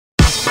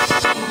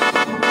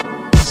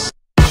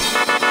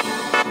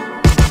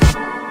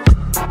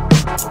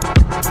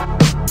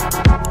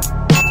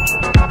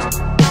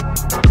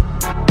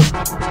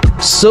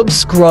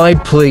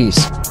Subscribe please.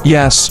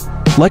 Yes,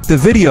 like the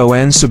video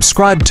and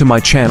subscribe to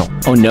my channel.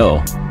 Oh no,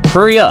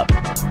 hurry up!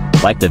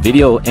 Like the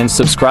video and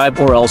subscribe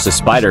or else a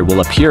spider will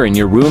appear in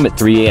your room at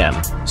 3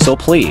 a.m. So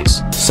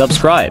please,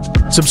 subscribe.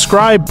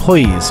 Subscribe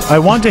please. I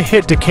want to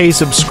hit to K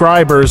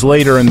subscribers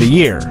later in the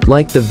year.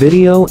 Like the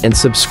video and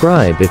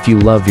subscribe if you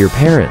love your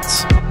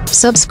parents.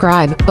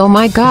 Subscribe. Oh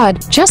my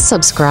god, just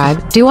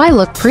subscribe. Do I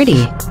look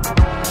pretty?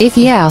 If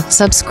yeah,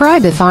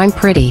 subscribe if I'm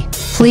pretty.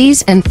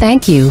 Please and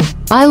thank you.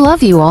 I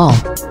love you all.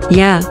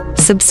 Yeah,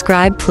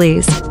 subscribe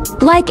please.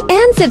 Like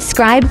and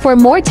subscribe for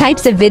more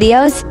types of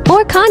videos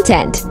or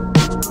content.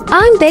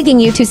 I'm begging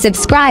you to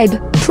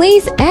subscribe,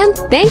 please and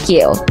thank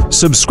you.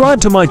 Subscribe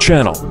to my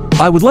channel.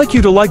 I would like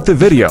you to like the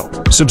video,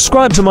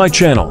 subscribe to my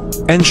channel,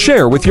 and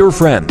share with your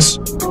friends.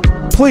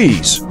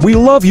 Please, we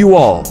love you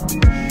all.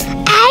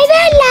 I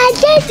would like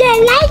you to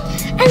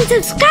like and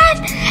subscribe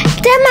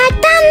to my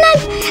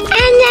channel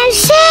and then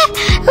share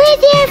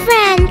with your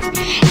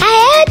friends. I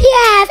hope you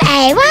have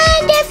a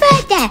wonderful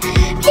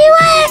day.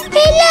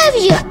 We love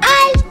you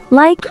all.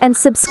 Like and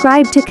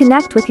subscribe to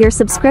connect with your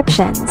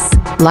subscriptions.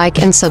 Like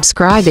and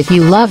subscribe if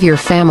you love your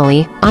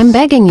family. I'm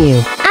begging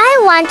you.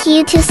 I want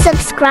you to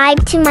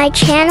subscribe to my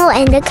channel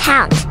and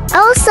account.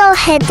 Also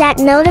hit that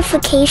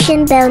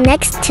notification bell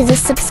next to the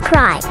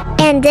subscribe.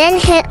 And then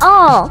hit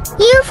all.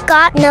 You've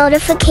got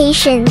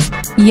notifications.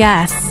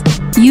 Yes,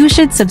 you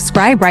should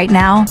subscribe right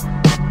now.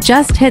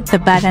 Just hit the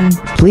button.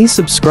 Please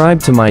subscribe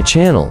to my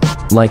channel,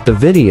 like the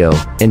video,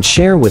 and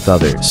share with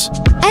others.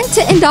 And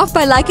to end off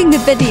by liking the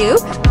video,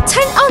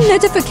 turn on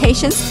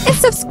notifications and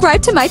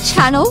subscribe to my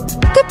channel.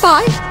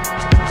 Goodbye.